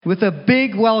with a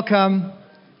big welcome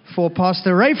for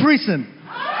Pastor Ray Friesen.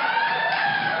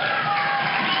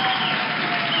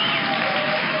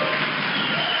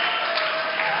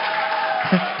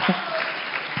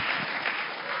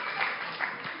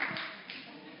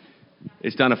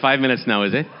 It's down to 5 minutes now,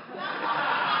 is it?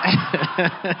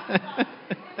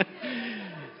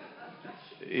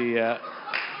 Yeah.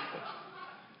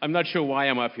 I'm not sure why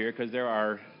I'm up here, because there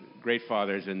are great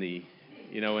fathers in the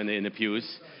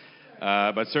pews.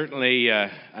 But certainly,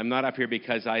 I'm not up here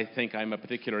because I think I'm a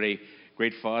particularly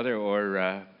great father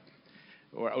or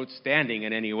outstanding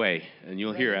in any way. And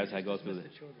you'll hear as I go through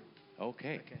this.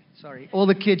 Okay. Sorry. All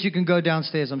the kids, you can go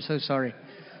downstairs. I'm so sorry.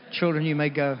 Children, you may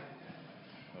go.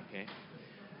 Okay.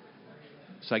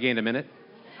 So I gained a minute?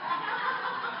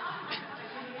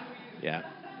 Yeah.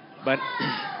 But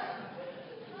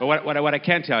what I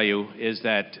can tell you is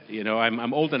that,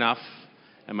 I'm old enough,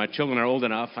 and my children are old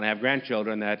enough, and I have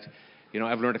grandchildren that,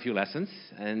 I've learned a few lessons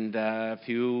and a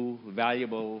few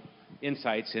valuable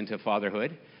insights into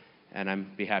fatherhood, and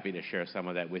I'd be happy to share some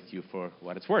of that with you for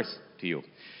what it's worth to you.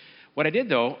 What I did,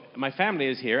 though, my family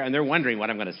is here, and they're wondering what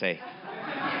I'm going to say.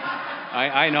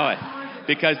 I know it,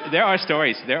 because there are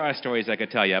stories I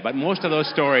could tell you, but most of those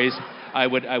stories I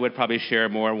would probably share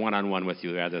more one-on-one with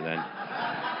you rather than...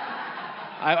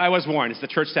 I was warned, it's the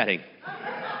church setting,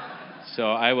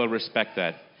 so I will respect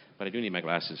that, but I do need my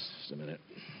glasses. Just a minute.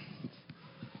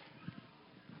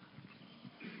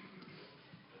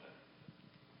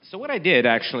 So what I did,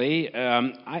 actually,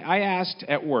 I asked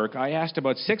at work,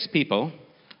 about 6 people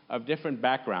of different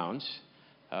backgrounds.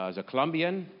 I was a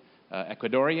Colombian,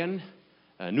 Ecuadorian,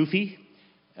 Nufi,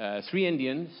 3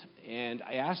 Indians, and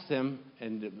I asked them,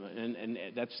 and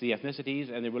that's the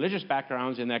ethnicities, and the religious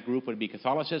backgrounds in that group would be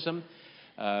Catholicism,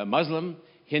 Muslim,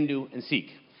 Hindu, and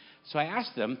Sikh. So I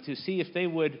asked them to see if they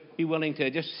would be willing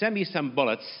to just send me some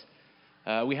bullets.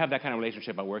 We have that kind of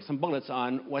relationship at work, some bullets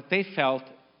on what they felt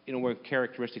were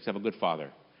characteristics of a good father.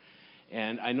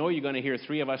 And I know you're going to hear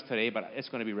 3 of us today, but it's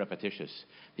going to be repetitious.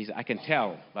 Because I can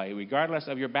tell, regardless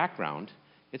of your background,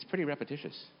 it's pretty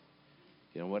repetitious.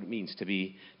 What it means to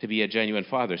be a genuine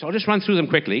father. So I'll just run through them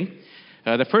quickly.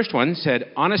 The first one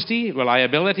said, honesty,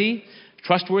 reliability,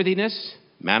 trustworthiness,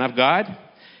 man of God,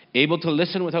 able to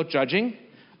listen without judging,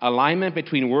 alignment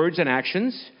between words and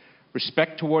actions,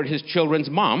 respect toward his children's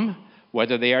mom,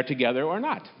 whether they are together or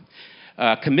not.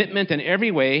 Commitment in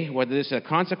every way, whether there's a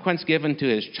consequence given to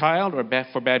his child or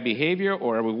for bad behavior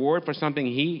or a reward for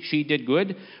something she did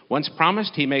good. Once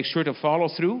promised, he makes sure to follow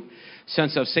through.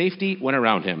 Sense of safety when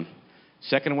around him.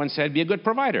 Second one said, be a good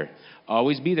provider.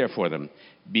 Always be there for them.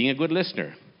 Being a good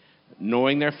listener.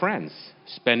 Knowing their friends.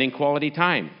 Spending quality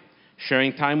time.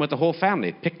 Sharing time with the whole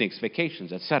family. Picnics,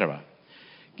 vacations, etc.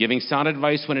 Giving sound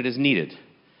advice when it is needed.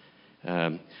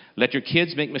 Let your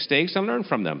kids make mistakes and learn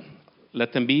from them.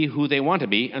 Let them be who they want to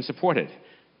be and support it.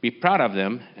 Be proud of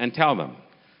them and tell them.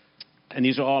 And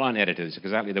these are all unedited. It's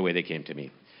exactly the way they came to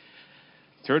me.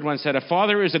 Third one said, a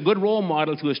father is a good role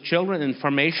model to his children in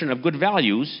formation of good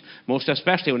values, most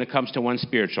especially when it comes to one's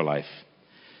spiritual life.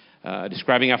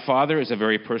 Describing a father is a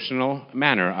very personal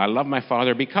manner. I love my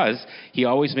father because he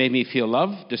always made me feel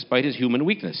loved despite his human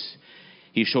weakness.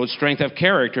 He showed strength of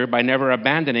character by never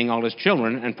abandoning all his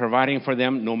children and providing for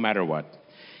them no matter what.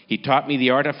 He taught me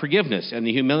the art of forgiveness and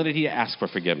the humility to ask for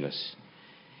forgiveness.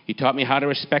 He taught me how to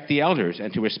respect the elders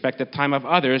and to respect the time of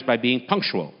others by being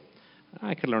punctual.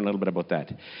 I could learn a little bit about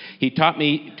that. He taught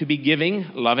me to be giving,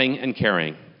 loving, and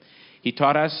caring. He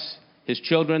taught us, his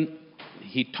children,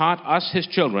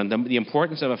 the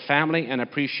importance of a family and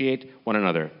appreciate one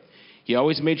another. He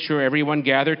always made sure everyone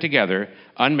gathered together,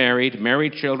 unmarried,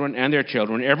 married children, and their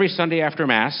children, every Sunday after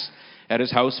Mass at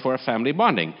his house for a family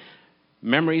bonding.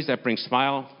 Memories that bring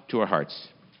smile to our hearts.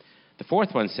 The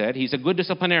fourth one said, he's a good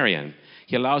disciplinarian.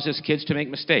 He allows his kids to make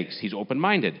mistakes. He's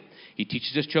open-minded. He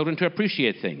teaches his children to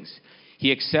appreciate things.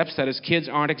 He accepts that his kids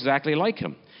aren't exactly like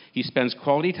him. He spends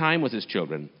quality time with his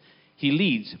children. He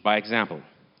leads by example.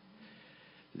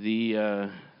 The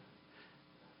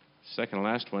second to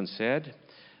last one said,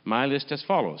 my list as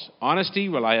follows. Honesty,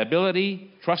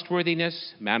 reliability,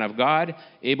 trustworthiness, man of God,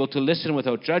 able to listen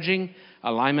without judging,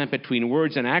 alignment between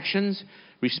words and actions,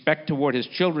 respect toward his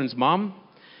children's mom,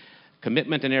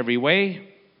 commitment in every way.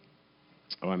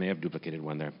 Oh, I may have duplicated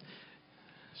one there.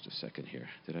 Just a second here.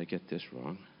 Did I get this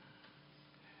wrong?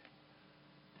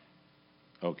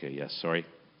 Okay, yes, sorry.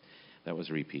 That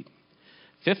was a repeat.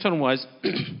 Fifth one was,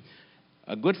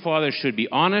 a good father should be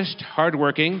honest,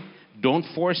 hardworking, don't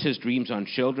force his dreams on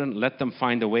children, let them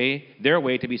find their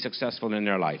way to be successful in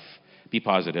their life. Be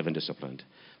positive and disciplined.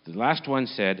 The last one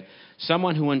said,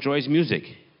 someone who enjoys music,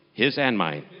 his and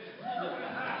mine.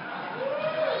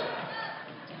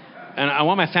 And I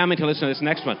want my family to listen to this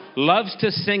next one. Loves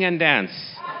to sing and dance.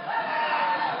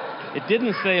 It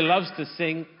didn't say loves to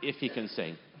sing if he can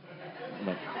sing.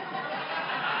 But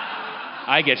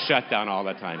I get shut down all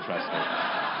the time, trust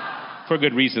me. For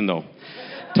good reason, though.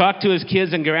 Talk to his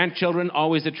kids and grandchildren,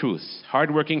 always the truth.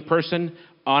 Hardworking person,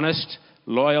 honest,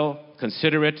 loyal,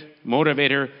 considerate,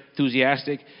 motivator,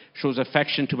 enthusiastic, shows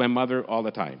affection to my mother all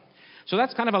the time. So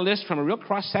that's kind of a list from a real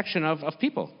cross-section of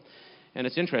people. And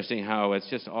it's interesting how it's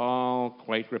just all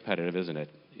quite repetitive, isn't it?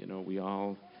 You know, we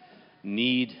all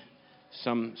need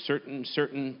some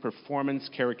certain performance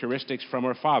characteristics from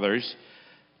our fathers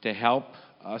to help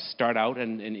us start out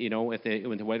and you know, with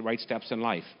the right steps in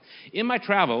life. In my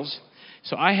travels,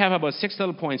 so I have about 6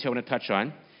 little points I want to touch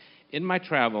on. In my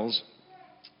travels,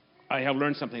 I have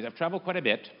learned some things. I've traveled quite a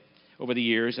bit over the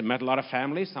years and met a lot of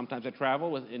families. Sometimes I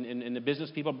travel in the business,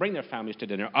 people bring their families to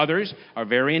dinner. Others are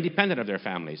very independent of their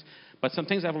families. But some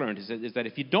things I've learned is that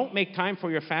if you don't make time for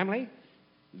your family,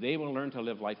 they will learn to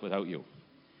live life without you.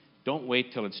 Don't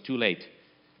wait till it's too late,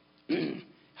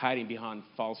 hiding behind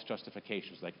false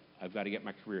justifications like, I've got to get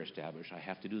my career established, I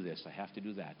have to do this, I have to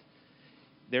do that.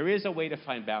 There is a way to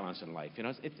find balance in life. You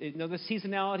know, the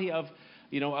seasonality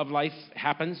of life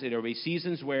happens. There will be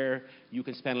seasons where you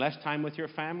can spend less time with your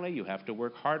family, you have to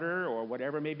work harder, or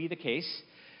whatever may be the case.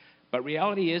 But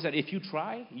reality is that if you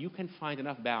try, you can find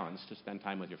enough balance to spend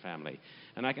time with your family.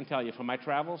 And I can tell you, from my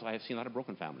travels, I have seen a lot of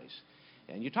broken families.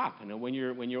 And you talk. You know, when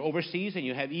you're overseas and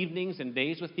you have evenings and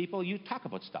days with people, you talk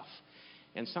about stuff.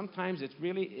 And sometimes it's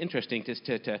really interesting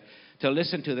to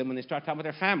listen to them when they start talking with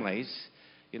their families.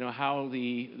 You know, how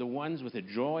the ones with the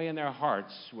joy in their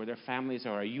hearts, where their families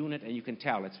are a unit, and you can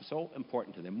tell it's so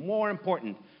important to them, more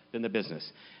important than the business.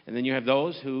 And then you have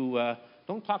those who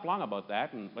don't talk long about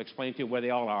that and explain to you where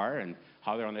they all are and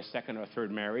how they're on their second or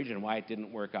third marriage and why it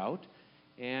didn't work out.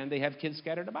 And they have kids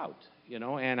scattered about, you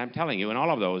know. And I'm telling you, in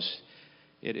all of those,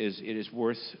 it is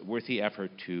worth the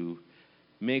effort to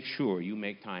make sure you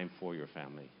make time for your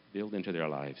family, build into their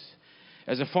lives.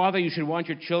 As a father, you should want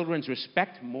your children's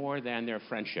respect more than their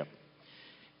friendship.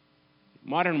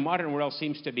 Modern world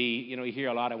seems to be, you know, you hear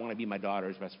a lot, I want to be my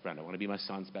daughter's best friend, I want to be my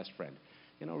son's best friend.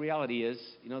 You know, reality is,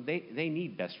 you know, they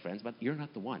need best friends, but you're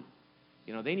not the one.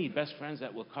 You know, they need best friends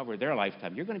that will cover their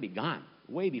lifetime. You're going to be gone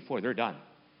way before they're done.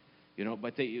 You know,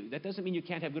 but that doesn't mean you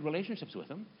can't have good relationships with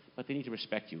them, but they need to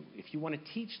respect you. If you want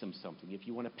to teach them something, if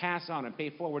you want to pass on and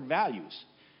pay forward values,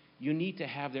 you need to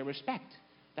have their respect.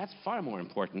 That's far more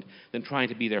important than trying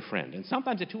to be their friend. And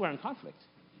sometimes the two are in conflict.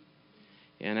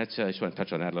 And I just want to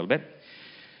touch on that a little bit.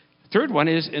 Third one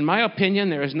is, in my opinion,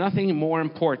 there is nothing more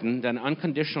important than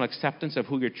unconditional acceptance of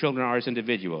who your children are as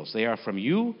individuals. They are from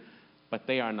you, but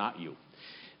they are not you.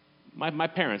 My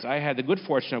parents, I had the good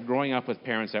fortune of growing up with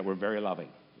parents that were very loving.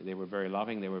 They were very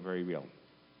loving, they were very real.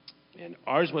 And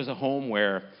ours was a home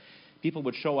where people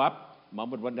would show up, Mom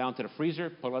would run down to the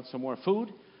freezer, pull out some more food.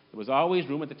 There was always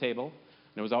room at the table,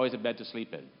 and there was always a bed to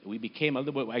sleep in. We became a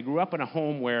little bit, I grew up in a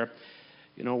home where,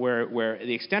 you know, where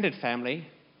the extended family,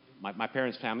 my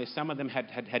parents' family, some of them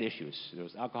had issues. There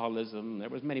was alcoholism, there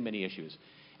was many, many issues.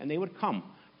 And they would come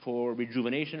for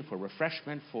rejuvenation, for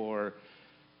refreshment, for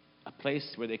a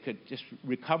place where they could just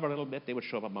recover a little bit. They would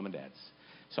show up at Mom and Dad's.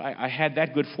 So I had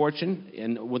that good fortune,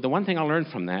 and the one thing I learned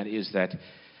from that is that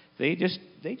they just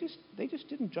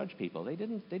didn't judge people. They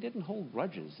didn't hold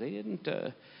grudges. They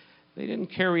didn't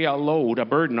carry a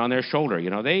burden on their shoulder.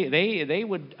 You know, they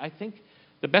would. I think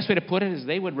the best way to put it is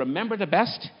they would remember the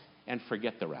best and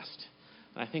forget the rest.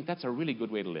 And I think that's a really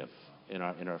good way to live in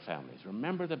our families.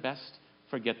 Remember the best,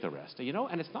 forget the rest. You know,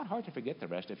 and it's not hard to forget the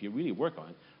rest if you really work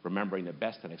on remembering the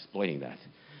best and exploiting that.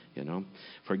 You know,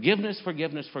 forgiveness,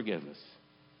 forgiveness, forgiveness.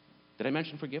 Did I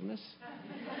mention forgiveness?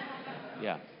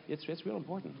 Yeah, it's real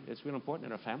important. It's real important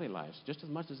in our family lives, just as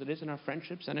much as it is in our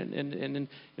friendships and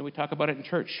we talk about it in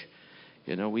church.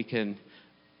 You know,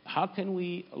 how can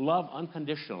we love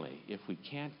unconditionally if we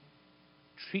can't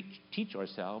teach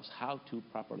ourselves how to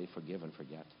properly forgive and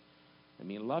forget? I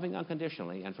mean, loving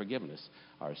unconditionally and forgiveness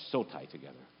are so tied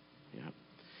together. Yeah.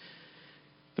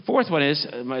 The fourth one is,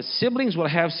 my siblings will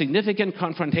have significant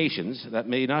confrontations that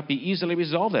may not be easily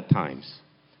resolved at times.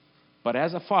 But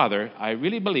as a father, I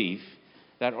really believe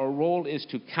that our role is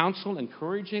to counsel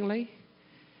encouragingly,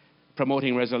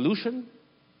 promoting resolution,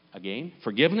 again,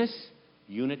 forgiveness,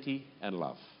 unity, and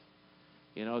love.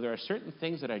 You know, there are certain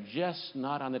things that are just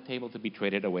not on the table to be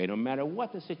traded away, no matter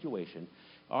what the situation.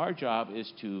 Our job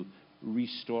is to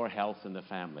restore health in the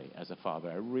family as a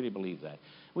father. I really believe that.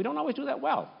 We don't always do that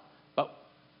well, but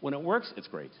when it works, it's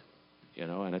great. You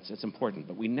know, and it's important,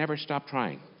 but we never stop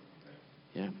trying.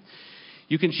 Yeah.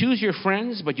 You can choose your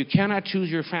friends, but you cannot choose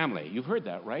your family. You've heard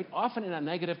that, right? Often in a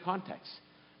negative context.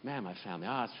 Man, my family,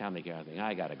 it's family gathering,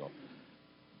 I got to go.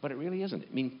 But it really isn't.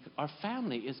 I mean, our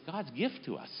family is God's gift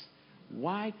to us.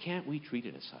 Why can't we treat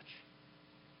it as such?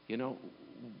 You know,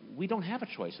 we don't have a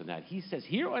choice in that. He says,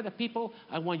 here are the people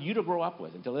I want you to grow up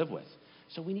with and to live with.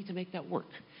 So we need to make that work.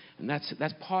 And that's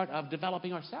part of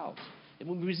developing ourselves. And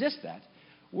when we resist that,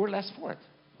 we're less for it.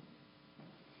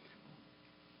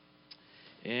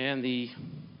 And the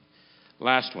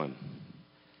last one.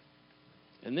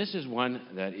 And this is one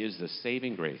that is the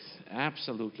saving grace,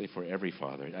 absolutely for every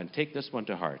father. And take this one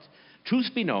to heart.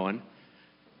 Truth be known,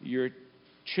 your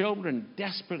children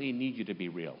desperately need you to be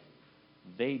real.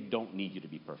 They don't need you to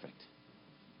be perfect,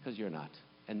 because you're not.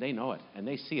 And they know it, and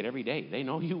they see it every day. They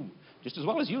know you just as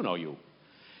well as you know you.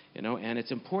 You know, and it's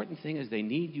important thing is they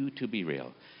need you to be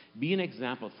real. Be an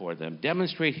example for them.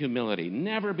 Demonstrate humility.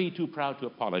 Never be too proud to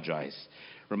apologize.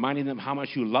 Reminding them how much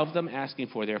you love them, asking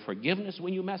for their forgiveness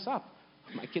when you mess up.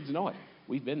 My kids know it.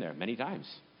 We've been there many times.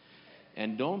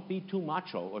 And don't be too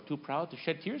macho or too proud to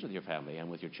shed tears with your family and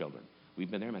with your children.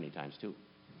 We've been there many times too.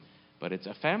 But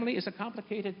a family is a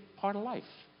complicated part of life.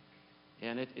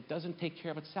 And it doesn't take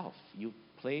care of itself. You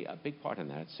play a big part in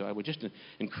that. So I would just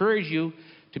encourage you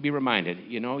to be reminded,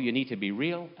 you know, you need to be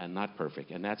real and not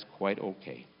perfect. And that's quite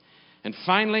okay. And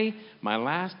finally, my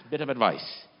last bit of advice.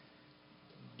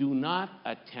 Do not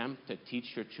attempt to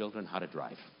teach your children how to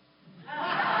drive.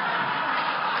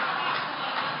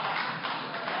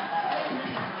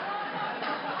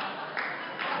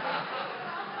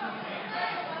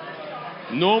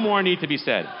 No more need to be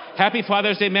said. Happy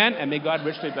Father's Day, men, and may God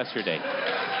richly bless your day.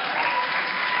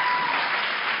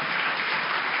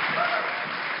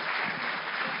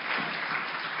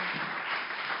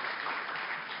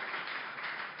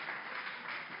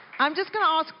 I'm just going to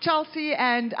ask Chelsea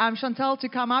and Chantal to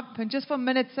come up and just for a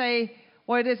minute say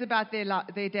what it is about their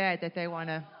dad that they want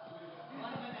to.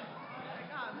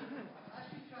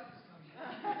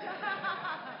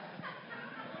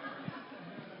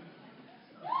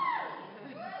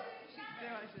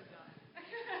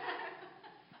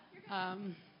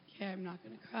 I'm not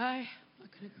going to cry. I'm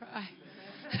not going to cry.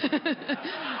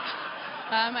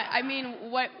 I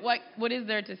mean, what is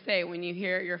there to say when you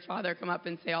hear your father come up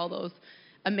and say all those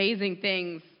amazing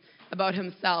things about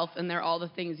himself, and they're all the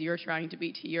things you're trying to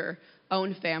be to your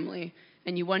own family,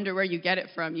 and you wonder where you get it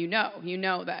from? You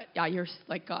know that, yeah, you're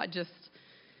like, God just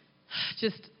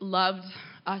loved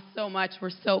us so much. We're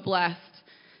so blessed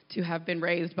to have been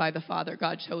raised by the Father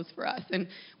God chose for us. And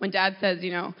when Dad says,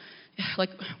 you know, like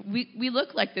we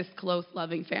look like this close,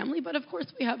 loving family, but of course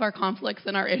we have our conflicts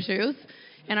and our issues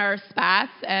and our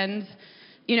spats. And,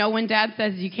 you know, when Dad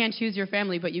says you can't choose your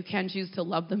family, but you can choose to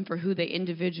love them for who they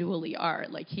individually are.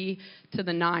 Like he, to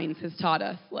the nines, has taught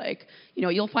us, like, you know,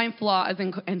 you'll find flaws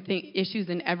and issues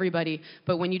in everybody,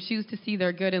 but when you choose to see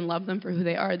their good and love them for who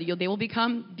they are, they will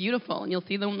become beautiful, and you'll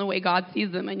see them the way God sees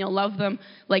them, and you'll love them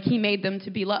like he made them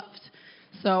to be loved.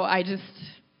 So I don't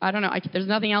know. There's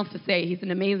nothing else to say. He's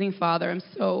an amazing father. I'm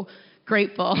so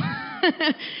grateful.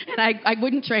 And I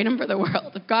wouldn't trade him for the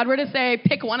world. If God were to say,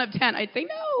 pick 1 of 10, I'd say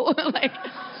no. Like,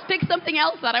 pick something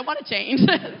else that I want to change.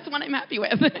 That's one I'm happy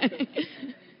with. I'll let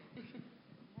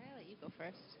you go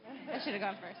first. I should have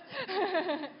gone first.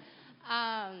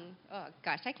 Oh,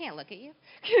 gosh, I can't look at you.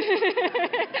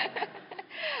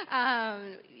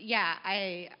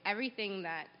 Everything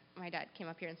that my dad came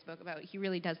up here and spoke about, he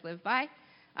really does live by.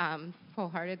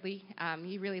 Wholeheartedly.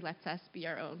 He really lets us be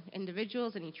our own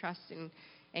individuals, and he trusts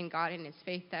in God and his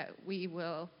faith that we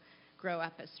will grow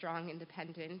up as strong,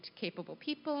 independent, capable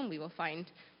people, and we will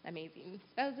find amazing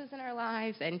spouses in our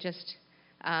lives. And just,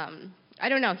 I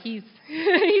don't know, he's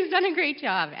done a great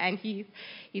job, and he's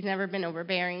never been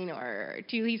overbearing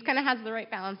he's kind of has the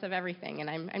right balance of everything, and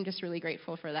I'm just really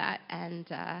grateful for that. And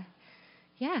I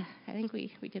think we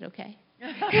did okay.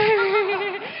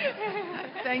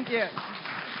 Thank you.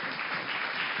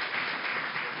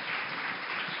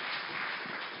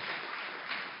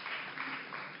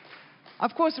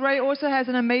 Of course, Ray also has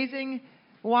an amazing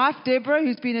wife, Deborah,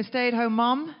 who's been a stay-at-home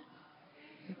mom,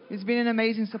 who's been an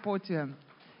amazing support to him.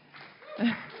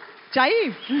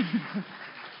 Jaiv.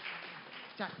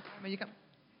 You come.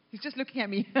 He's just looking at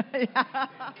me.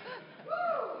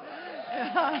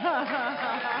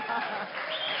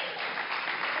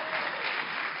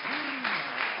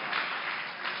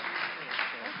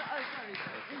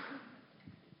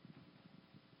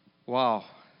 Wow.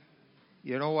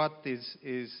 You know what is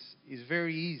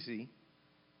very easy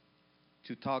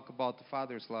to talk about the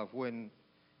Father's love when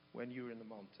you're in the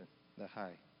mountain, the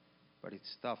high. But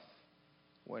it's tough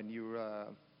when you're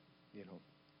on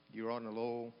a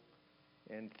low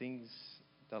and things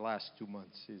the last 2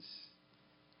 months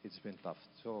it's been tough.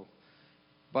 So,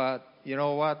 but you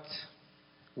know what?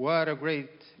 What a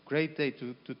great day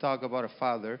to talk about a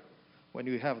father when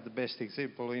you have the best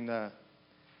example in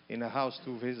a house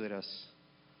to visit us,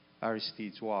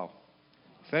 Aristides. Wow.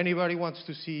 If anybody wants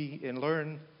to see and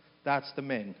learn, that's the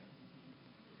man.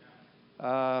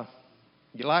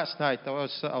 Last night I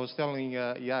was telling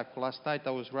Jaak, last night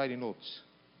I was writing notes,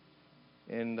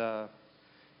 and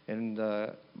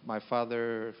my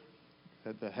father,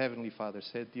 the Heavenly Father,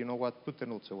 said, "You know what? Put the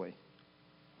notes away."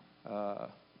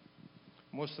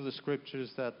 Most of the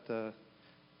scriptures that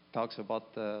talks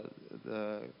about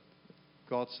the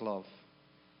God's love,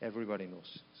 everybody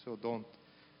knows. So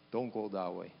don't go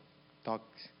that way.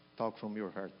 Talk from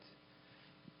your heart.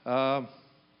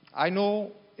 I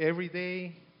know every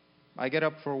day I get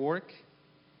up for work,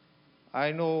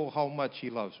 I know how much He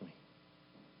loves me.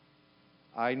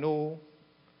 I know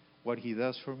what He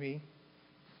does for me.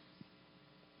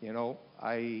 You know,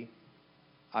 I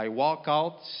walk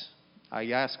out,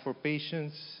 I ask for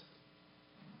patience,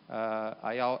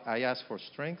 I ask for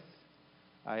strength,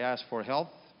 I ask for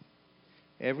health.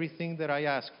 Everything that I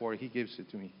ask for, He gives it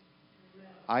to me.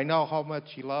 I know how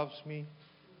much He loves me.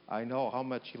 I know how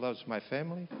much He loves my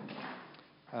family.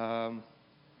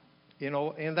 You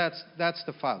know, and that's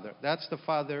the Father. That's the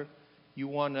Father you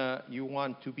want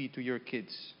to be to your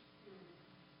kids.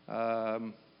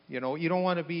 You know, you don't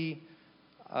want to be.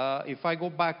 If I go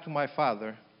back to my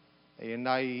father, and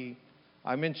I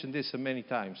mentioned this many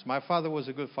times. My father was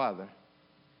a good father,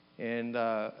 and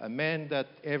a man that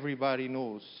everybody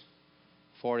knows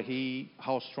for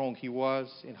how strong he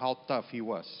was and how tough he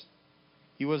was.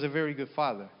 He was a very good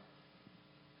father.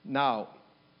 Now,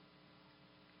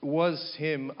 was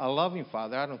him a loving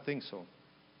father? I don't think so.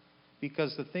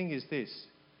 Because the thing is this.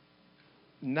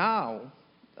 Now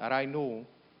that I know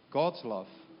God's love,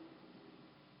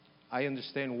 I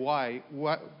understand why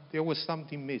there was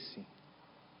something missing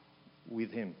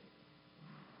with him.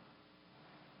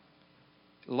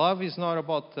 Love is not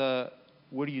about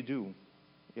what do you do.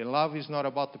 And love is not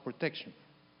about the protection.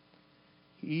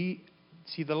 The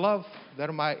love that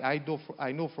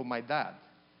I know from my dad.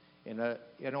 And,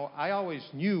 you know, I always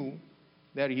knew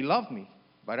that he loved me.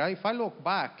 But if I look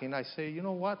back and I say, you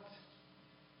know what?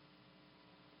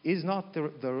 It's not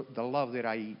the love that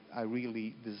I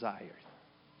really desired.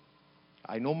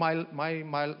 I know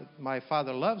my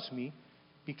father loves me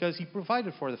because he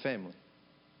provided for the family.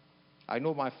 I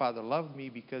know my father loved me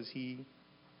because he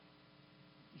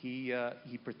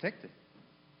protected.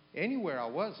 Anywhere I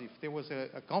was, if there was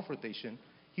a confrontation,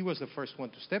 he was the first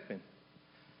one to step in.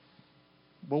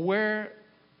 But where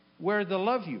the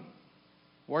love you?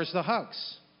 Where's the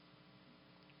hugs?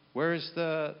 Where's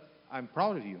the I'm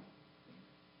proud of you?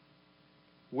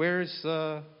 Where's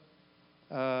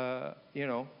you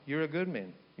know, you're a good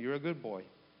man, you're a good boy?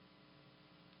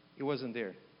 It wasn't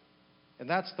there. And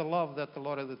that's the love that a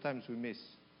lot of the times we miss.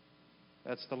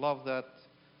 That's the love that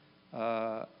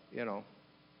you know,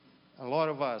 a lot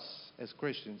of us as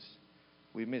Christians,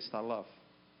 we miss that love.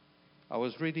 I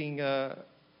was reading,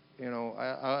 you know,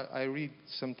 I read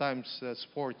sometimes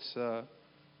sports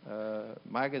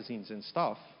magazines and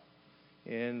stuff,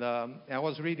 and I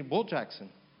was reading Bo Jackson,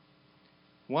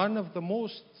 one of the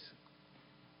most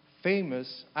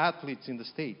famous athletes in the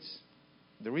States.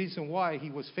 The reason why he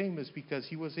was famous because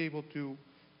he was able to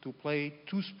play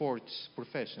two sports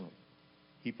professionally.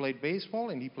 He played baseball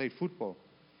and he played football.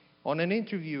 On an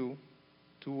interview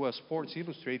to Sports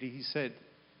Illustrated, he said,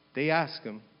 they asked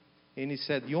him, and he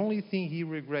said the only thing he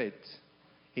regretted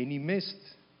and he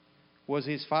missed was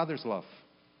his father's love.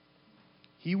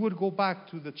 He would go back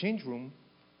to the change room,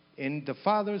 and the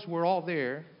fathers were all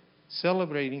there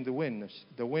celebrating the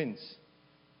wins,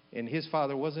 and his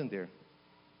father wasn't there.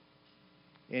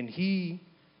 And he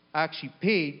actually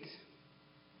paid,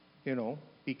 you know,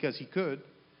 because he could,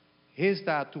 his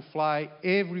dad to fly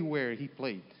everywhere he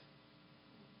played.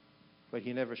 But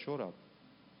he never showed up.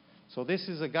 So this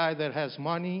is a guy that has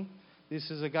money. This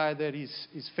is a guy that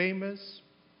is famous,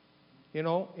 you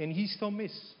know, and he still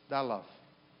missed that love.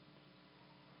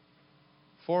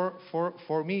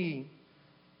 For me,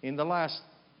 in the last,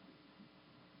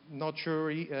 not sure,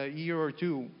 a year or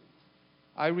two,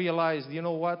 I realized, you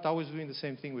know what, I was doing the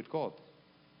same thing with God.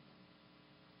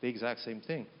 The exact same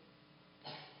thing.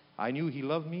 I knew He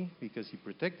loved me because He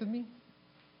protected me.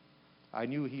 I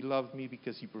knew He loved me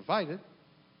because He provided.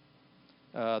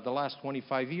 The last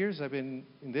 25 years I've been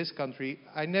in this country,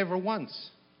 I never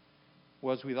once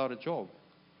was without a job.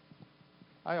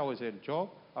 I always had a job.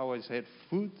 I always had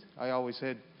food. I always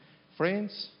had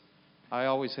friends. I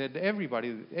always had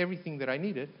everything that I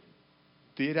needed.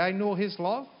 Did I know His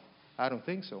love? I don't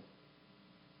think so.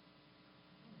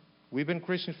 We've been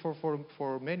Christians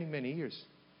for many, many years.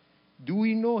 Do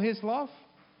we know His love?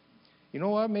 You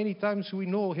know what? Many times we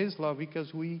know His love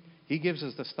because He gives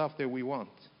us the stuff that we want.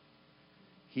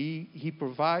 He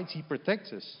provides, He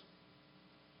protects us.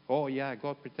 Oh yeah,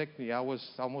 God protect me. I was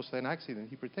almost an accident.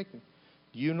 He protected me.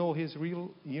 Do you know His real,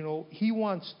 He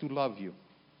wants to love you.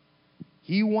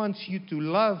 He wants you to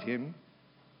love Him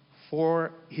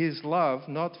for His love,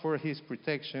 not for His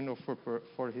protection or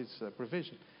for His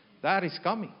provision. That is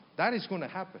coming. That is going to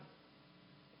happen.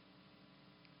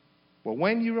 But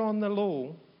when you're on the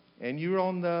low and you're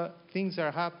on the things that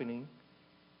are happening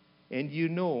and you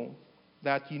know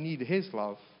that you need His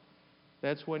love,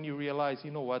 that's when you realize,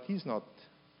 you know what, He's not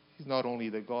only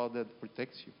the God that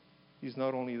protects you. He's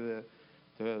not only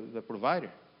the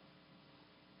provider.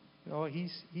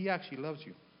 He actually loves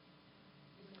you.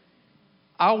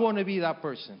 I want to be that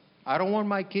person. I don't want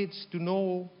my kids to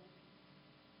know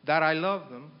that I love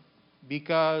them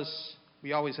because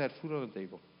we always had food on the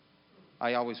table.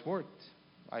 I always worked.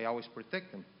 I always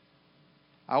protect them.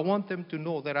 I want them to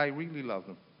know that I really love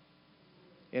them.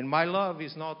 And my love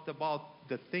is not about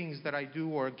the things that I do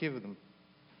or give them.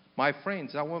 My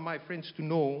friends, I want my friends to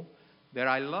know that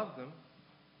I love them,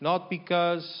 not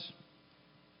because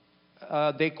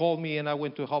they called me and I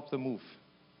went to help them move.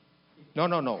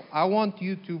 No. I want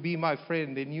you to be my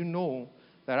friend and you know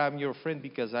that I'm your friend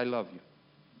because I love you.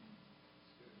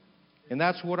 And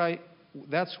that's what I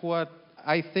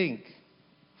think,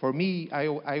 for me,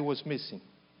 I was missing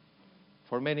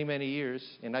for many, many years.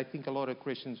 And I think a lot of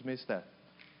Christians miss that.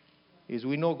 Is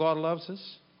we know God loves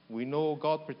us. We know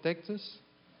God protects us.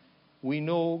 We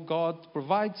know God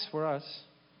provides for us.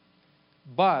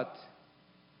 But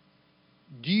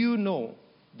do you know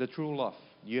the true love?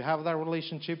 Do you have that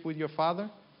relationship with your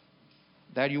Father?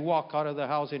 That you walk out of the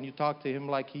house and you talk to Him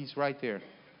like He's right there.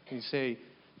 You say,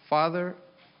 Father,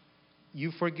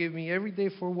 you forgive me every day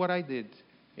for what I did.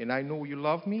 And I know you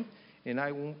love me. And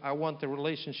I want a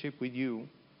relationship with you.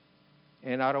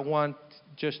 And I don't want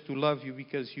just to love you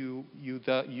because you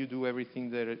do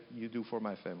everything that you do for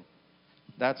my family.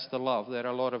 That's the love that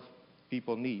a lot of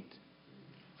people need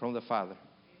from the Father.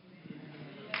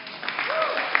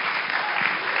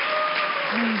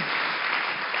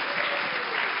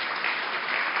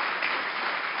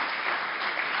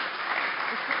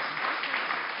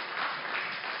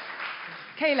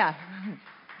 Kayla.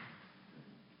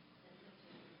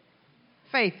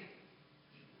 Faith.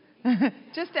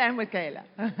 Just stand with Kayla.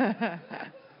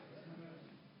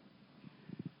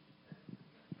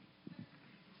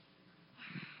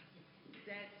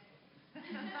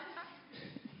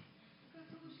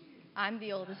 I'm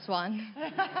the oldest one.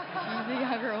 I'm the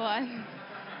younger one.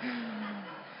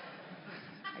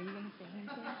 Are you going to say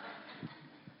anything?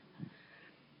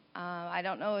 I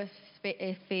don't know if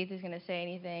Faith is going to say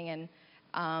anything, and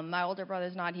my older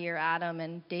brother's not here, Adam,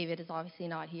 and David is obviously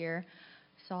not here,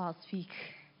 so I'll speak.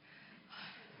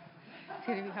 It's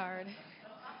going to be hard.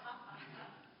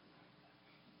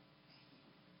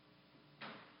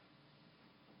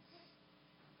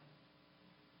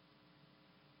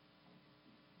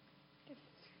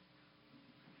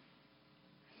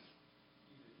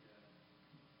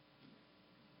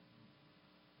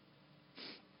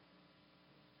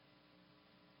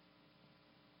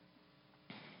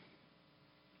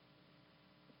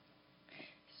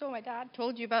 So my dad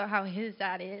told you about how his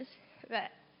dad is,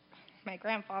 that my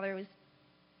grandfather was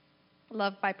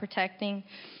loved by protecting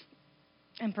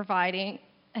and providing,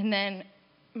 and then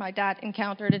my dad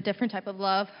encountered a different type of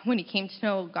love when he came to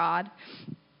know God,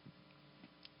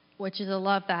 which is a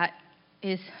love that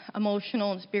is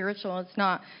emotional and spiritual. It's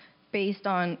not based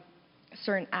on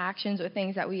certain actions or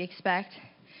things that we expect.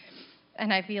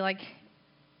 And I feel like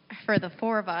for the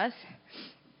four of us,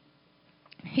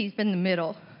 he's been the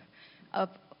middle of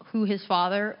who his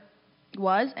father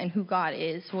was and who God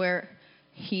is, where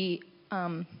he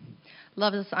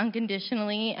loves us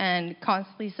unconditionally and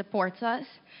constantly supports us,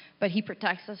 but he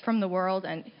protects us from the world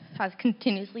and has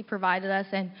continuously provided us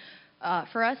and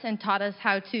for us and taught us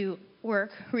how to work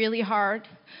really hard.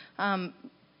 Been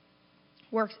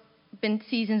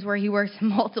seasons where he works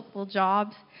multiple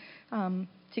jobs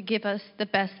to give us the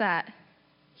best that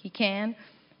he can,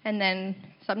 and then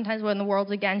sometimes when the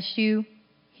world's against you,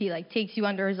 he takes you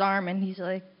under his arm, and he's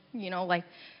like,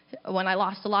 when I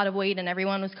lost a lot of weight and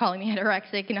everyone was calling me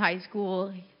anorexic in high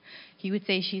school, he would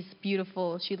say she's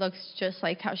beautiful, she looks just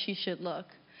like how she should look.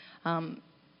 And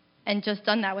just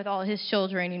done that with all his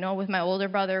children, with my older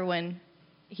brother, when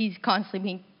he's constantly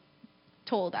being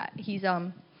told that he's bad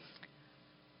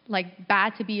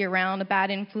to be around, a bad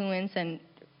influence, and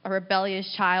a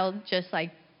rebellious child, just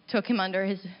took him under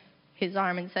his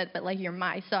arm and said, but like, you're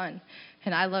my son,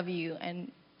 and I love you,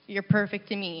 and you're perfect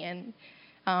to me. And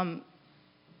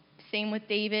same with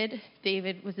David.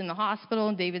 David was in the hospital,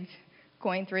 and David's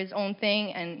going through his own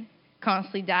thing, and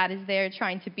constantly Dad is there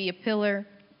trying to be a pillar,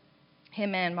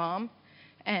 him and Mom,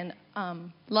 and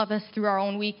love us through our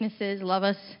own weaknesses, love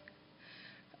us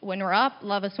when we're up,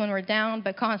 love us when we're down,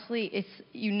 but constantly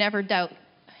you never doubt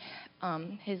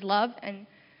his love. And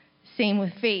same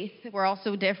with Faith. We're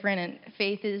also different, and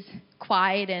Faith is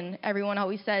quiet, and everyone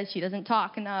always says she doesn't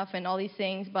talk enough and all these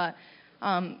things, but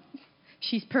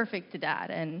she's perfect to Dad,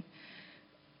 and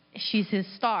she's his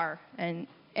star, and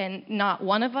not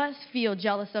one of us feel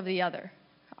jealous of the other.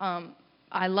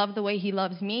 I love the way he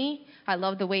loves me. I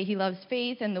love the way he loves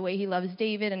Faith and the way he loves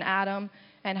David and Adam,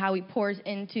 and how he pours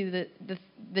into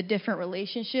the different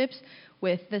relationships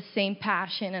with the same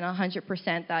passion and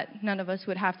 100% that none of us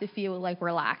would have to feel like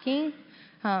we're lacking.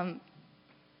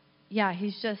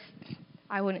 He's just,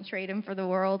 I wouldn't trade him for the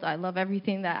world. I love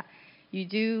everything that you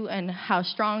do and how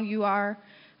strong you are,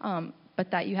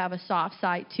 but that you have a soft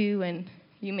side too, and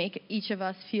you make each of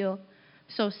us feel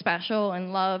so special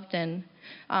and loved, and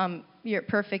you're a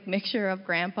perfect mixture of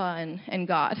Grandpa and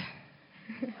God.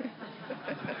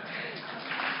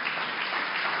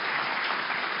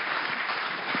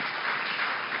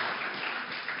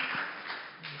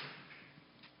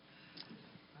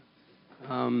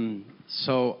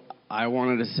 So I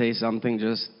wanted to say something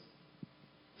just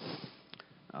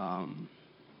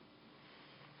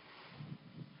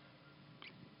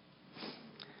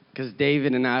because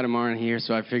David and Adam aren't here,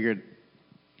 so I figured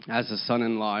as a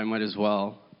son-in-law I might as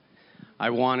well. I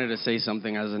wanted to say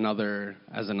something as another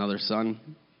son.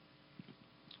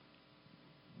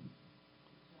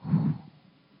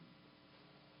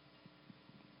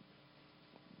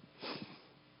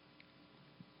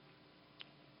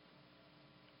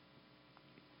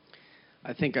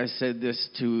 I think I said this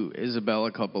to Isabel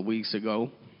a couple weeks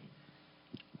ago.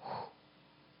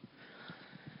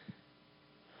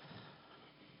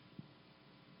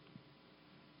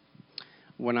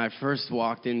 When I first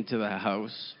walked into the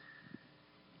house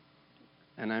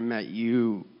and I met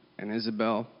you and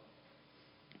Isabel,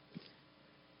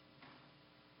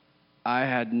 I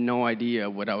had no idea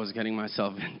what I was getting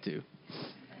myself into.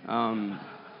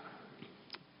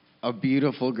 A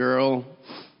beautiful girl,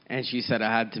 and she said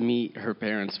I had to meet her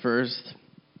parents first.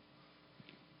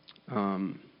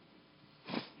 And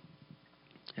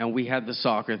we had the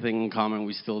soccer thing in common.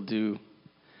 We still do.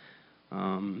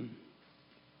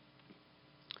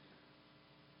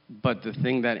 But the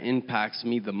thing that impacts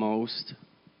me the most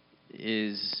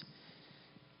is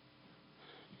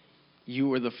you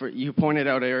were the first. You pointed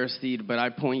out Aristide, but I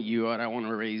point you out. I want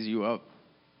to raise you up.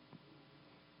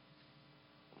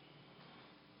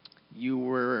 You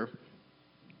were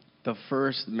the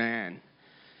first man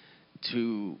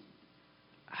to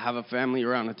have a family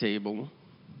around a table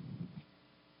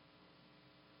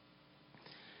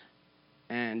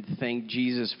and thank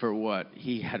Jesus for what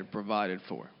he had provided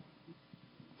for.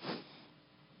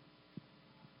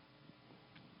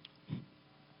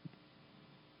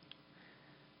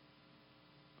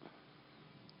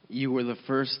 You were the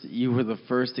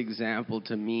first example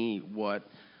to me what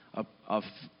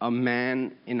a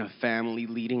man in a family,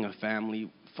 leading a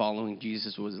family, following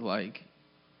Jesus was like.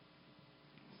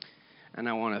 And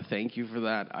I want to thank you for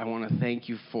that. I want to thank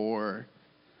you for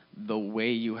the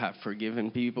way you have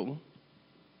forgiven people.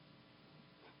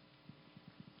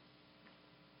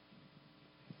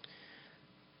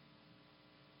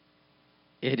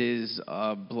 It is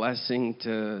a blessing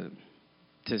to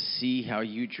see how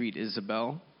you treat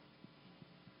Isabel.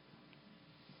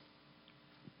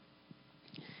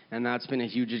 And that's been a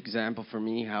huge example for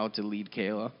me, how to lead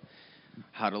Kayla,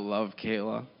 how to love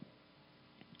Kayla,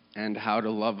 and how to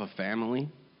love a family.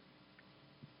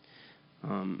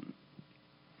 And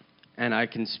I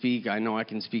know I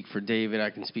can speak for David, I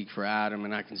can speak for Adam,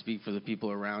 and I can speak for the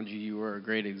people around you. You are a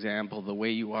great example. The way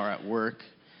you are at work,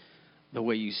 the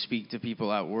way you speak to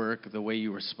people at work, the way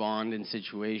you respond in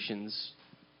situations.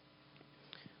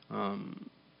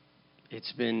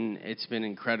 It's been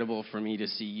incredible for me to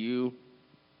see you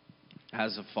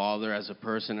as a father, as a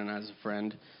person, and as a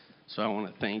friend. So I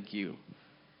want to thank you.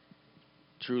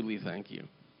 Truly thank you.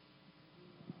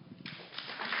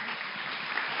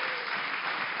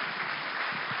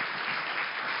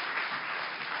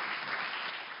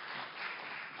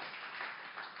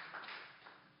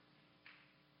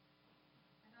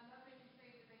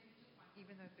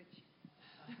 Even though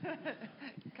bitch.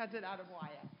 Cut it out of wire.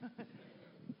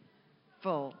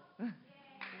 Full.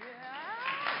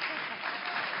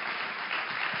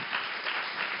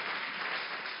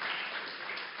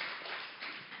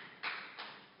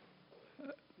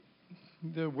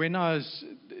 when I was,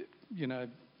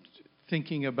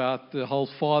 thinking about the whole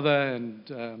father,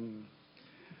 and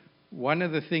one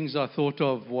of the things I thought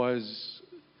of was,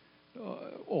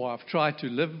 or I've tried to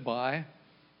live by,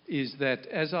 is that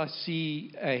as I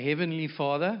see a heavenly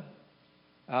Father,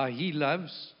 how He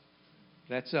loves,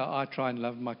 that's how I try and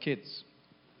love my kids.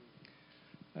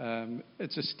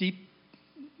 It's a steep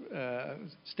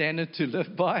standard to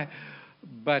live by,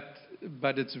 but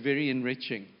it's very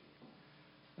enriching.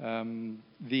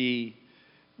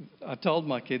 I told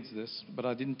my kids this, but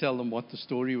I didn't tell them what the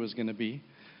story was going to be.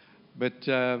 But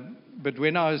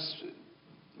when I was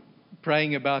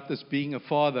praying about this being a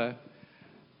father,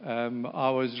 I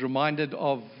was reminded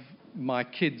of my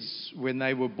kids when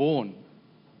they were born.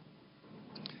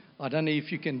 I don't know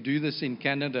if you can do this in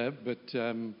Canada, but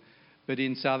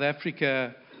in South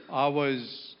Africa,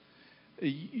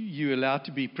 you allowed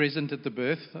to be present at the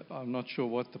birth. I'm not sure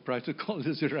what the protocol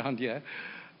is around here.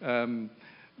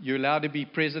 You're allowed to be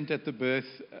present at the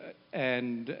birth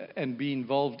and be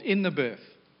involved in the birth,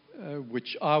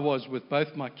 which I was with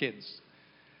both my kids.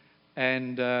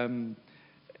 And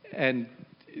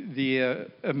the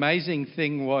amazing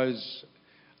thing was,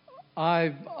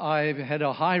 I had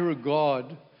a high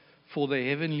regard for the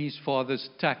Heavenly Father's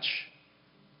touch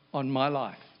on my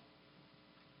life.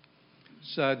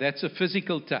 So that's a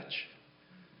physical touch.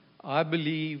 I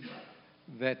believe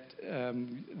that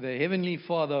the Heavenly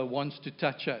Father wants to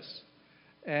touch us.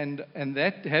 And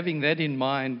that, having that in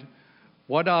mind,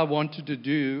 what I wanted to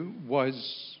do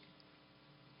was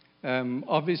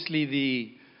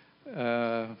obviously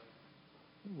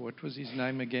what was his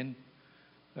name again?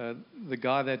 The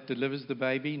guy that delivers the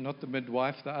baby, not the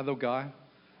midwife, the other guy.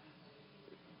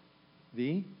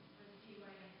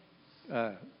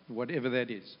 Whatever that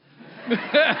is.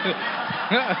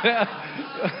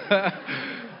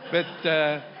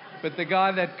 But the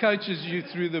guy that coaches you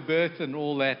through the birth and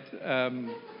all that,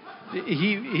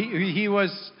 he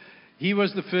was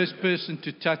the first person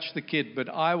to touch the kid, but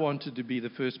I wanted to be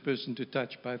the first person to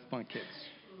touch both my kids.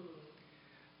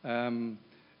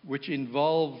 Which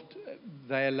involved,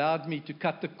 they allowed me to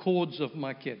cut the cords of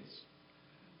my kids.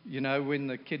 When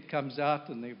the kid comes out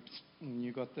and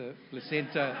you got the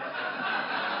placenta.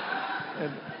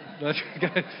 Not go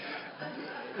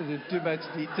into too much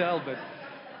detail,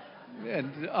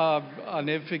 and I'll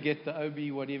never forget the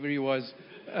OB, whatever he was.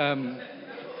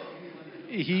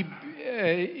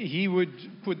 He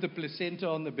would put the placenta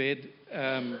on the bed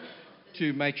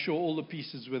to make sure all the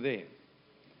pieces were there.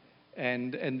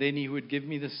 And then he would give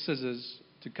me the scissors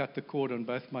to cut the cord on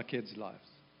both my kids' lives.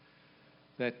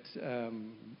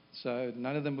 So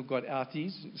none of them have got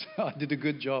outies, so I did a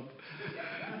good job.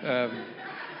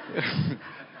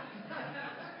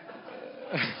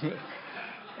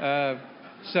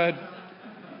 So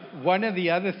one of the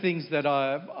other things that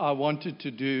I wanted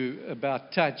to do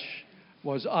about touch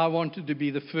was I wanted to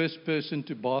be the first person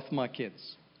to bath my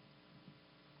kids.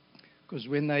 Because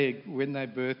when they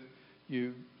birth,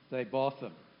 they bath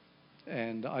them.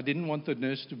 And I didn't want the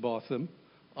nurse to bath them.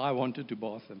 I wanted to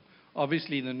bath them.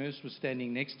 Obviously, the nurse was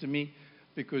standing next to me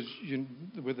because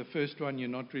with the first one, you're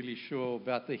not really sure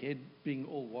about the head being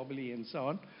all wobbly and so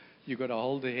on. You've got to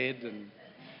hold the head.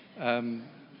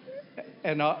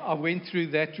 And I went through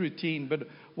that routine. But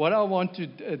what I want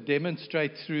to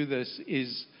demonstrate through this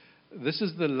is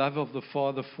the love of the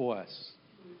Father for us.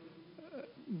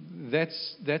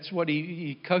 That's what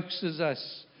He coaxes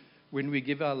us when we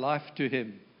give our life to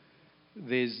Him.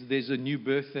 There's a new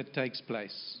birth that takes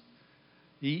place.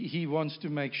 He wants to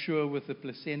make sure with the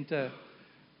placenta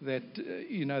that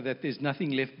that there's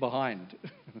nothing left behind.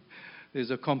 There's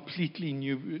a completely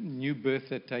new birth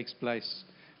that takes place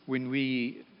when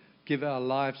we give our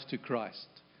lives to Christ.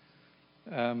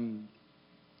 The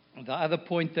other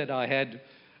point that I had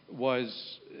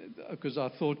was, because I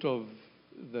thought of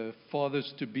the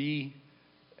fathers to be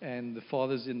and the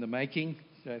fathers in the making,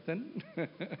 Jathan,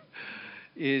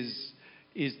 is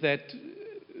that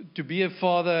to be a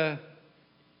father,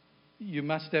 you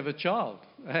must have a child.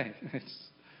 Hey,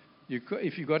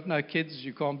 if you've got no kids,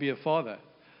 you can't be a father.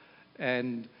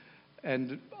 And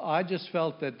I just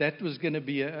felt that was going to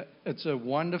be it's a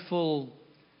wonderful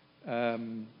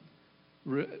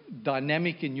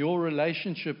dynamic in your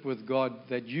relationship with God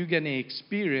that you're going to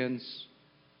experience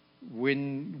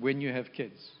when you have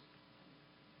kids.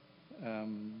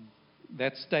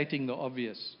 That's stating the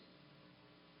obvious.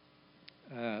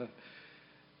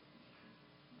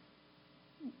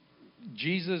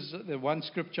 Jesus, the one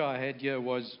scripture I had here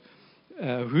was,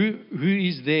 who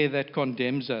is there that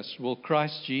condemns us? Will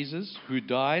Christ Jesus, who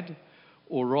died,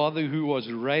 or rather who was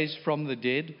raised from the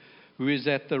dead, who is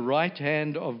at the right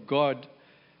hand of God,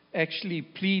 actually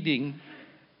pleading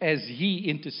as He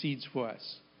intercedes for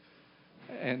us.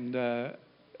 And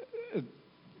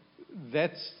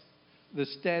that's the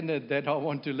standard that I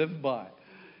want to live by,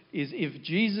 is if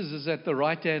Jesus is at the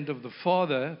right hand of the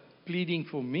Father pleading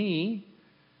for me,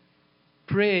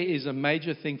 prayer is a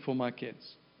major thing for my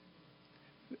kids.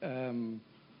 Yes,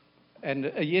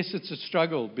 it's a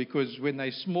struggle, because when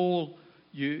they're small,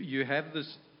 you have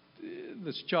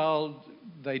this child,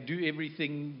 they do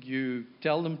everything you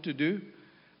tell them to do,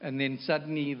 and then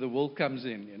suddenly the will comes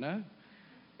in, you know,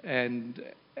 and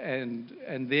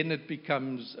then it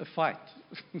becomes a fight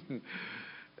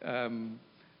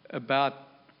about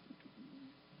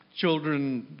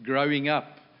children growing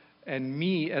up, and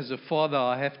me as a father,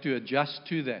 I have to adjust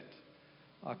to that.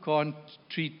 I can't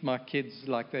treat my kids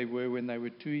like they were when they were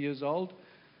 2 years old.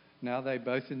 Now they're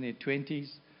both in their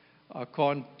 20s. I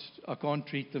can't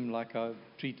treat them like I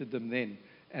treated them then.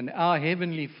 And our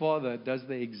Heavenly Father does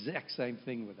the exact same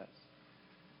thing with us.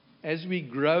 As we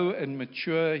grow and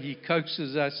mature, He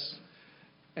coaxes us,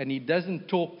 and He doesn't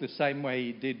talk the same way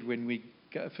He did when we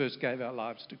first gave our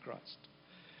lives to Christ.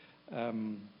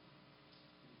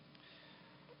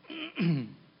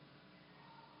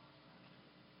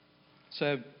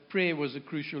 So prayer was a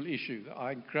crucial issue.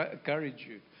 I encourage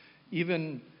you,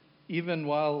 even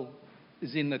while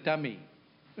it's in the tummy.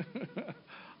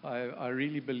 I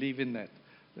really believe in that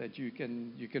you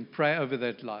can pray over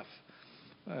that life.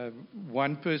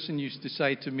 One person used to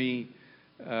say to me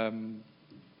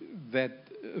that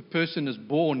a person is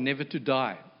born never to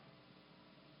die.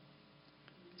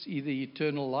 It's either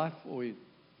eternal life or,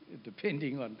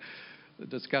 depending on the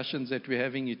discussions that we're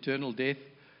having, eternal death.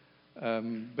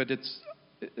 But it's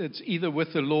either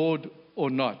with the Lord or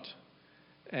not.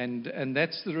 And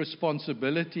that's the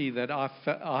responsibility that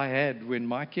I had when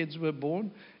my kids were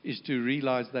born, is to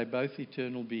realize they're both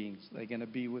eternal beings. They're going to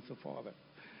be with the Father.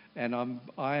 And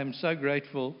I am so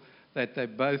grateful that they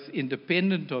both,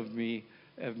 independent of me,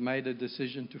 have made a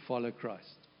decision to follow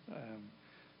Christ.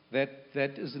 That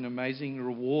is an amazing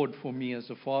reward for me as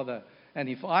a father. And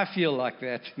if I feel like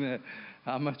that,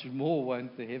 how much more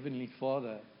won't the Heavenly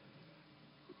Father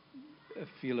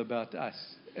feel about us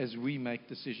as we make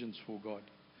decisions for God?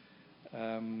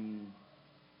 And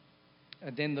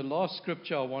then the last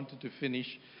scripture I wanted to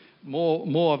finish,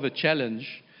 more of a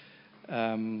challenge.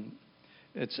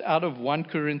 It's out of 1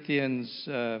 Corinthians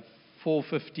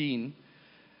 4:15,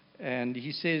 and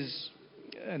he says,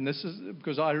 and this is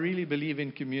because I really believe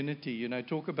in community. You know,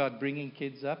 talk about bringing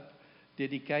kids up.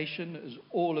 Dedication is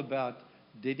all about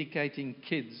dedicating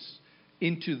kids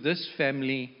into this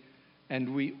family,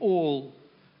 and we all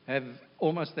have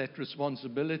almost that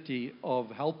responsibility of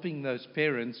helping those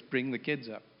parents bring the kids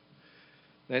up.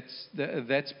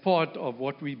 That's part of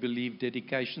what we believe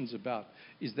dedication's about,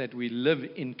 is that we live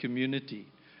in community.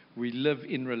 We live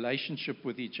in relationship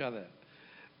with each other.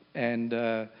 And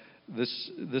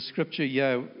this scripture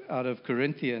here out of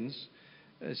Corinthians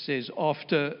says,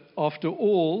 after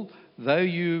all, though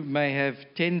you may have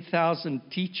 10,000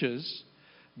 teachers,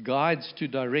 guides to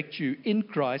direct you in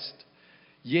Christ,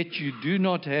 yet you do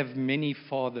not have many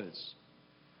fathers.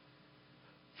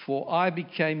 For I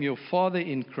became your father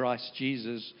in Christ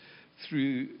Jesus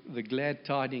through the glad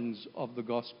tidings of the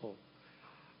gospel.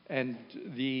 And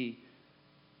the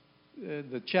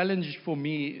challenge for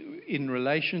me in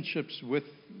relationships with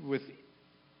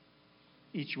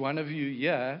each one of you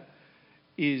here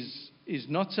is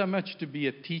not so much to be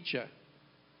a teacher,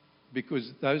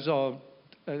 because those are,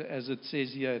 as it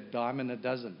says here, a dime a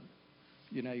dozen.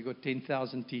 You know, you've got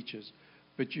 10,000 teachers,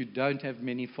 but you don't have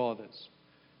many fathers.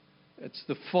 It's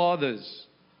the fathers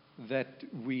that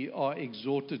we are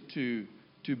exhorted to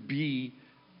be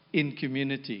in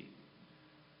community.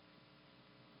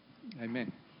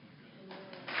 Amen.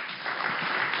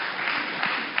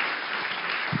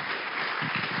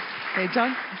 Okay,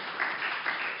 John.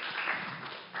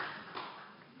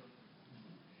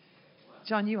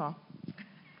 John, you are.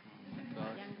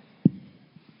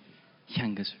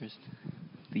 Youngest first.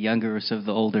 The younger of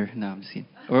the older. No, I'm just kidding.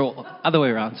 Or other way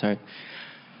around, sorry.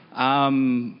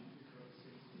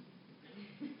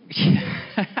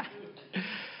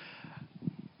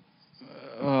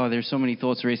 Oh, there's so many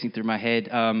thoughts racing through my head.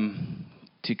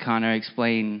 To kind of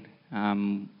explain,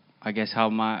 I guess, how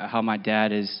my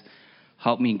dad has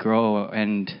helped me grow.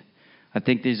 And I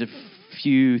think there's a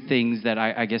few things that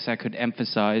I guess I could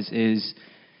emphasize is...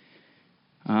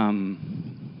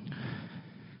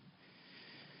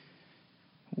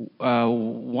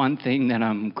 one thing that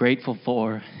I'm grateful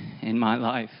for in my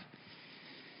life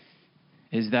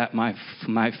is that my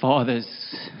father's,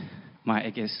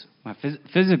 my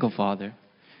physical father,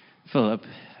 Philip,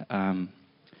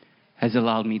 has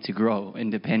allowed me to grow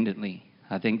independently.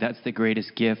 I think that's the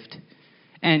greatest gift.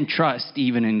 And trust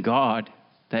even in God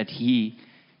that he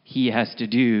has to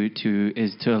do to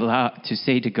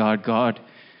say to God, God,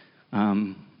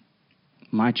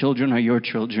 my children are your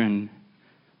children.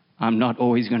 I'm not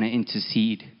always going to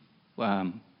intercede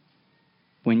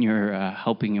when you're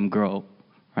helping him grow,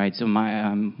 right? So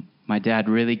my dad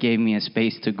really gave me a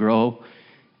space to grow,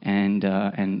 and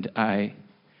I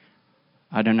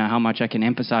don't know how much I can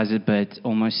emphasize it, but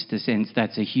almost the sense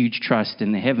that's a huge trust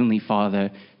in the Heavenly Father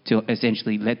to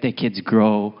essentially let their kids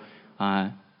grow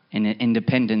in an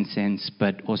independent sense,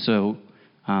 but also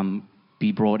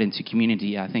be brought into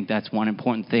community. I think that's one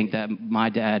important thing that my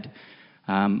dad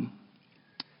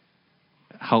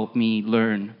helped me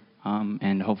learn,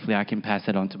 and hopefully I can pass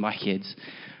that on to my kids.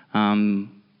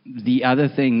 The other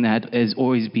thing that has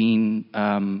always been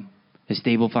a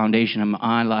stable foundation in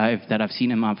my life that I've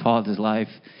seen in my father's life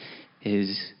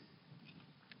is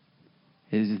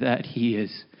that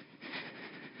he's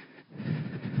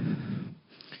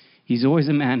always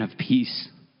a man of peace.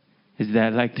 Is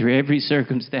that like through every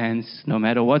circumstance, no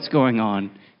matter what's going on,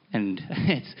 and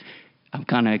I'm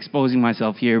kind of exposing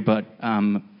myself here, but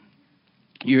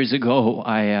years ago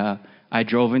I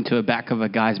drove into the back of a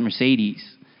guy's Mercedes,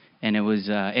 and it was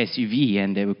SUV,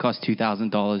 and it would cost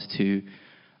 $2,000 to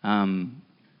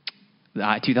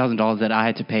 $2,000 that I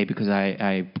had to pay because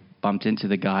I bumped into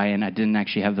the guy, and I didn't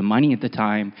actually have the money at the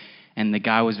time. And the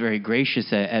guy was very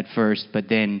gracious at first, but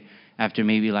then after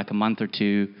maybe like a month or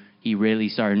two, he really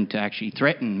started to actually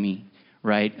threaten me,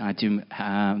 right,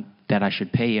 that I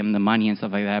should pay him the money and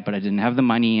stuff like that, but I didn't have the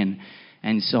money and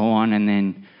so on. And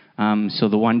then so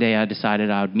the one day I decided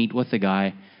I would meet with the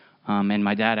guy, and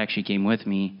my dad actually came with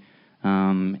me, so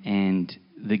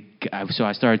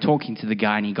I started talking to the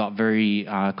guy, and he got very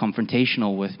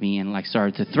confrontational with me and like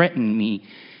started to threaten me.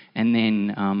 And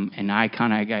then and I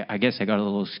guess I got a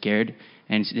little scared,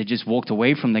 and it just walked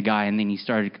away from the guy. And then he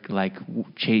started like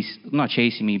not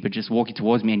chasing me, but just walking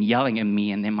towards me and yelling at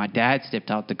me. And then my dad stepped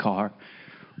out the car,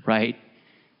 right?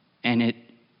 And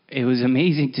it was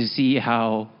amazing to see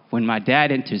how when my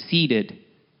dad interceded,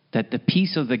 that the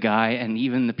peace of the guy and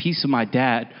even the peace of my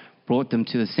dad brought them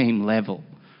to the same level,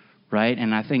 right?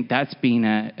 And I think that's been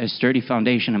a sturdy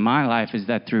foundation in my life, is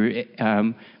that through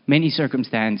many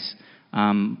circumstances,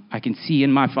 I can see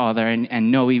in my Father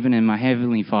and know even in my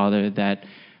Heavenly Father that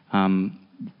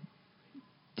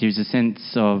there's a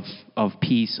sense of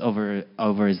peace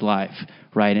over his life,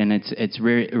 right? And it's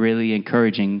really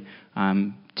encouraging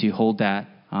to hold that.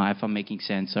 If I'm making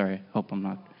sense, sorry, hope I'm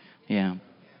not. Yeah.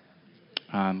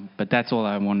 But that's all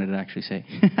I wanted to actually say.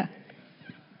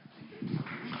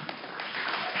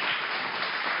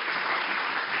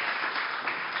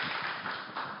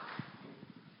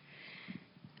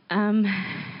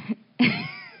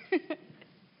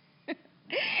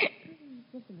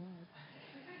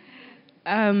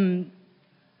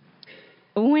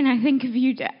 When I think of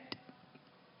you, Dad,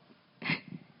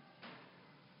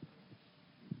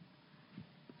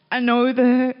 I know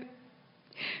the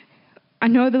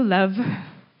love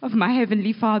of my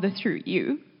Heavenly Father through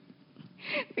you,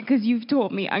 because you've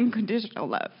taught me unconditional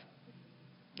love.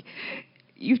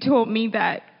 You've taught me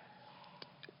that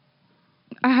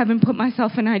I haven't put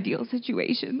myself in ideal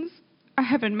situations. I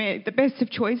haven't made the best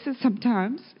of choices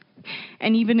sometimes.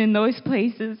 And even in those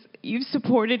places, you've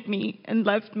supported me and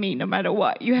loved me no matter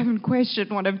what. You haven't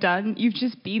questioned what I've done. You've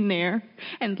just been there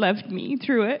and loved me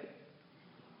through it.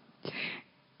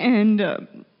 And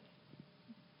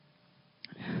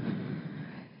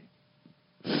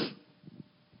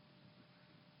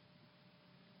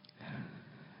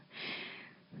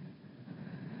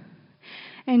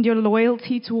and your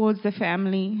loyalty towards the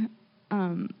family,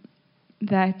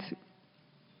 that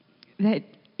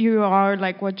you are,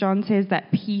 like what John says,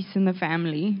 that peace in the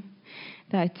family,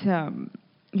 that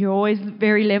you're always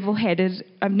very level-headed.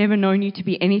 I've never known you to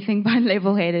be anything but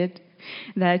level-headed,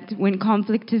 that when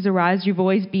conflict has arisen, you've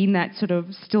always been that sort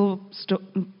of still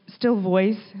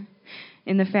voice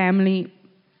in the family,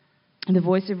 the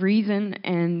voice of reason,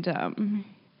 and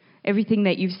everything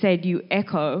that you've said, you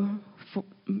echo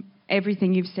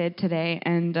everything you've said today,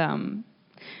 and I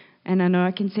know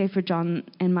I can say for John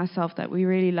and myself that we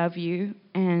really love you,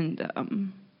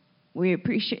 and we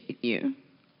appreciate you,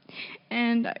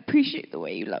 and I appreciate the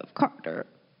way you love Carter,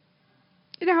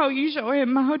 and how you show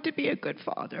him how to be a good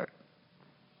father,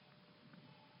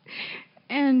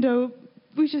 and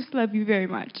we just love you very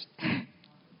much.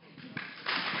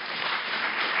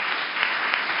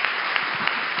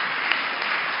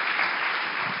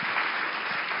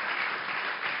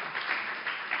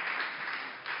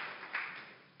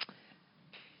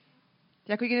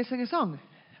 Jack, we're going to sing a song.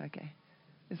 Okay.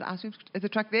 Is the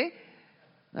track there?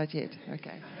 Not yet.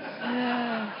 Okay.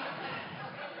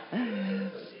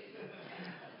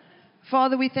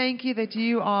 Father, we thank you that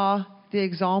you are the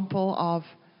example of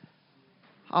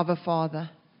a father.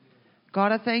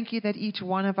 God, I thank you that each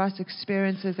one of us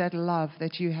experiences that love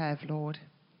that you have, Lord.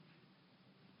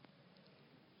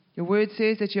 Your word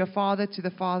says that you're a father to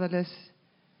the fatherless,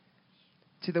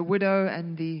 to the widow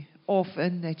and the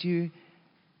orphan, that you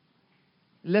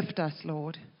lift us,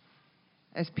 Lord,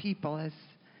 as people, as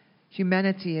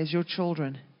humanity, as your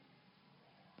children.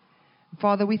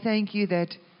 Father, we thank you that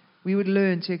we would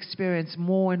learn to experience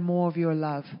more and more of your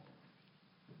love.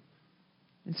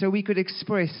 And so we could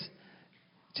express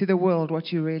to the world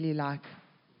what you really like.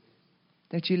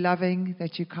 That you're loving,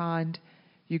 that you're kind,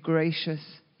 you're gracious,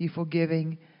 you're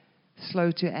forgiving,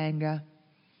 slow to anger,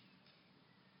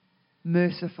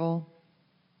 merciful.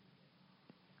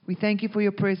 We thank you for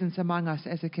your presence among us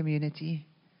as a community.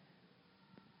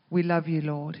 We love you,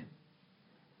 Lord.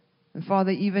 And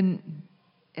Father, even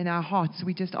in our hearts,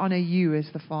 we just honor you as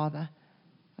the Father,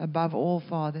 above all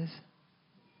fathers.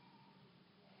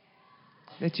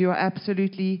 That you are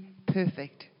absolutely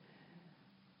perfect.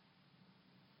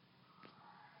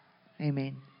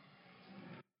 Amen.